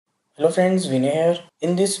Hello friends, Vinay here.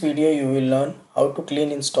 In this video you will learn how to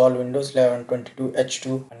clean install Windows 11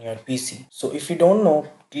 22H2 on your PC. So if you don't know,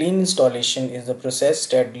 clean installation is the process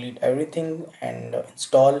that delete everything and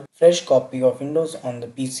install fresh copy of Windows on the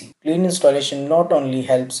PC. Clean installation not only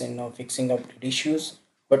helps in fixing update issues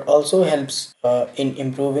but also helps in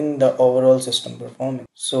improving the overall system performance.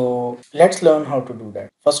 So let's learn how to do that.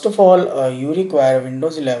 First of all, you require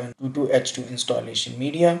Windows 11 22H2 installation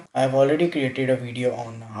media. I have already created a video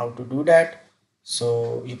on how to do that.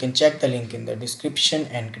 So you can check the link in the description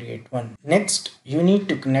and create one. Next, you need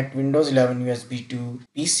to connect Windows 11 USB to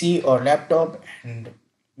PC or laptop and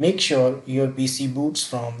make sure your PC boots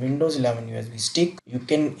from Windows 11 USB stick. You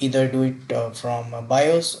can either do it from a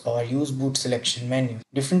BIOS or use boot selection menu.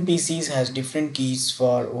 Different PCs has different keys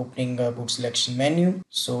for opening a boot selection menu,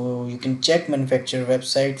 so you can check manufacturer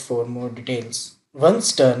website for more details.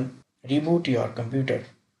 Once done, reboot your computer.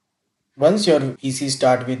 Once your PC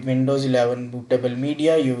start with Windows 11 bootable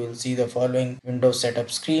media, you will see the following Windows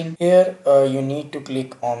setup screen. Here you need to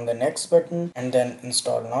click on the next button and then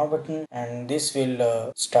install now button, and this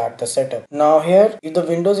will start the setup. Now here, if the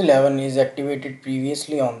Windows 11 is activated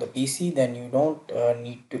previously on the PC, then you don't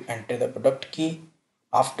need to enter the product key.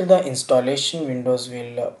 After the installation, Windows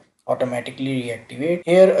will automatically reactivate.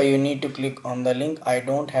 Here you need to click on the link I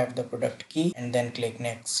don't have the product key and then click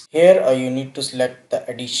next. Here you need to select the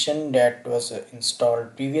edition that was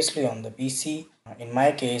installed previously on the PC. In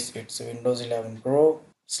my case it's Windows 11 Pro.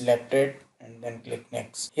 Select it and then click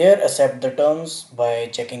next. Here accept the terms by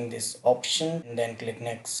checking this option and then click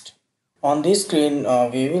next. On this screen,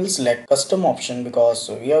 we will select custom option because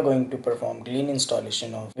we are going to perform clean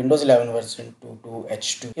installation of Windows 11 version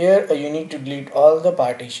 22H2. Here you need to delete all the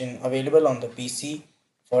partition available on the PC.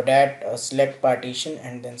 For that, select partition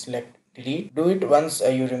and then select delete. Do it once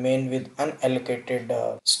you remain with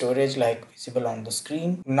unallocated storage like visible on the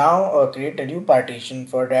screen. Now create a new partition.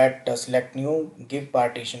 For that, select new, give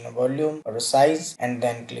partition a volume or a size and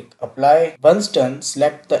then click apply. Once done,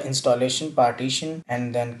 select the installation partition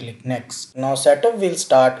and then click next. Now setup will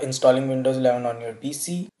start installing Windows 11 on your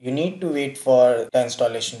PC. You need to wait for the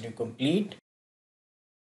installation to complete.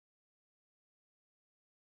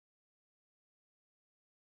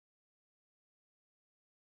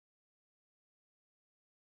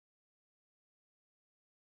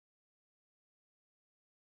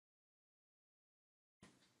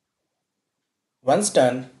 Once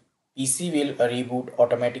done, PC will reboot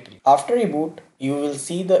automatically. After reboot, you will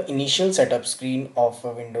see the initial setup screen of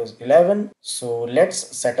Windows 11. So let's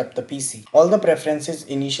set up the PC. All the preferences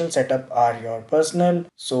initial setup are your personal,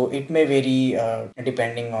 so it may vary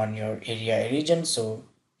depending on your area or region. So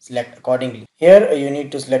select accordingly. Here you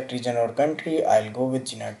need to select region or country. I'll go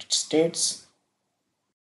with United States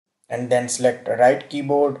and then select right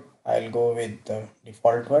keyboard. I'll go with the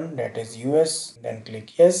default one, that is US, then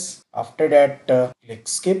click yes. After that click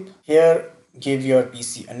skip. Here give your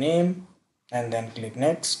PC a name and then click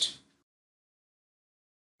next.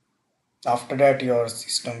 After that your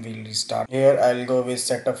system will restart. Here I'll go with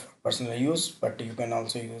setup for personal use, but you can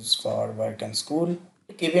also use for work and school.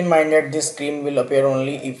 Keep in mind that this screen will appear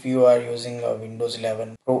only if you are using a Windows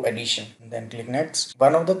 11 Pro Edition. Then click next.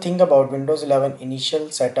 One of the thing about Windows 11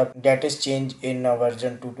 initial setup that is changed in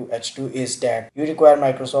version 22H2 is that you require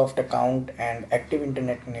Microsoft account and active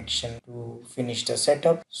internet connection to finish the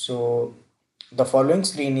setup. So the following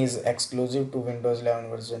screen is exclusive to Windows 11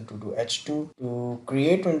 version 22H2. To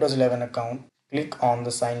create Windows 11 account, click on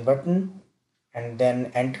the sign button and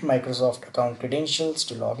then enter Microsoft account credentials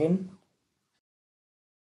to log in.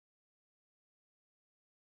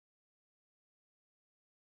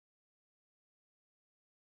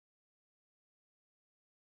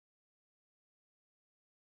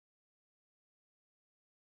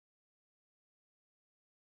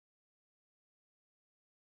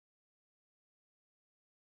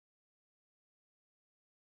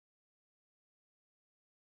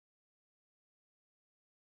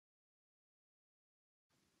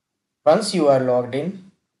 Once you are logged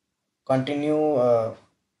in, continue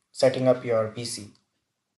setting up your PC.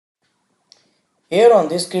 Here on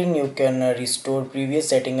this screen you can restore previous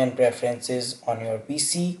setting and preferences on your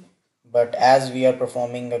PC, but as we are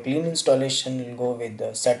performing a clean installation, we'll go with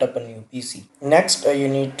the setup a new PC. Next you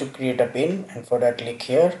need to create a pin, and for that click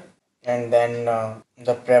here and then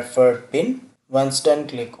the preferred pin. Once done,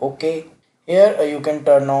 click OK. Here you can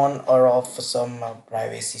turn on or off some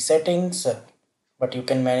privacy settings, but you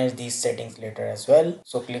can manage these settings later as well.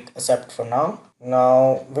 So click accept for now.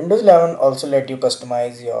 Now Windows 11 also let you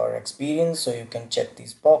customize your experience, so you can check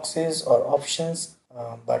these boxes or options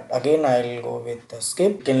But again, I'll go with the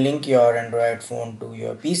skip. You can link your Android phone to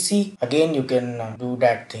your PC. Again, you can do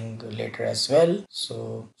that thing later as well.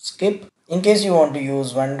 So skip. In case you want to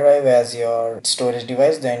use OneDrive as your storage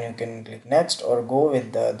device, then you can click next or go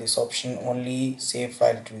with this option only save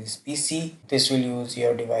file to this PC. This will use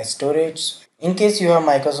your device storage. In case you have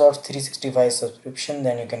Microsoft 365 subscription,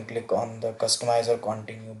 then you can click on the customize or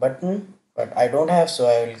continue button, but I don't have, so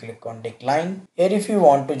I will click on decline. Here if you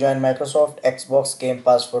want to join Microsoft Xbox Game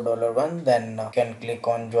Pass for $1, then you can click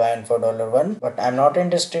on join for $1, but I'm not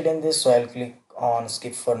interested in this, so I'll click on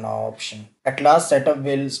skip for now option. At last, setup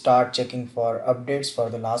will start checking for updates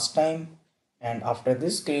for the last time, and after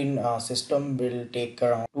this screen, system will take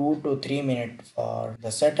around 2 to 3 minutes for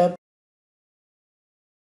the setup.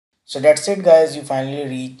 So that's it guys, you finally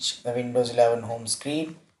reach the Windows 11 home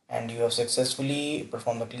screen and you have successfully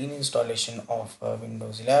performed the clean installation of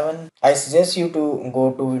Windows 11. I suggest you to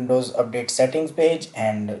go to Windows Update settings page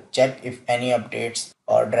and check if any updates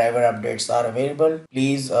or driver updates are available.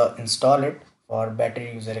 Please install it for better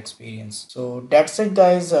user experience. So that's it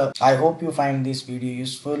guys. I hope you find this video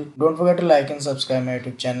useful. Don't forget to like and subscribe my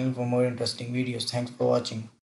YouTube channel for more interesting videos. Thanks for watching.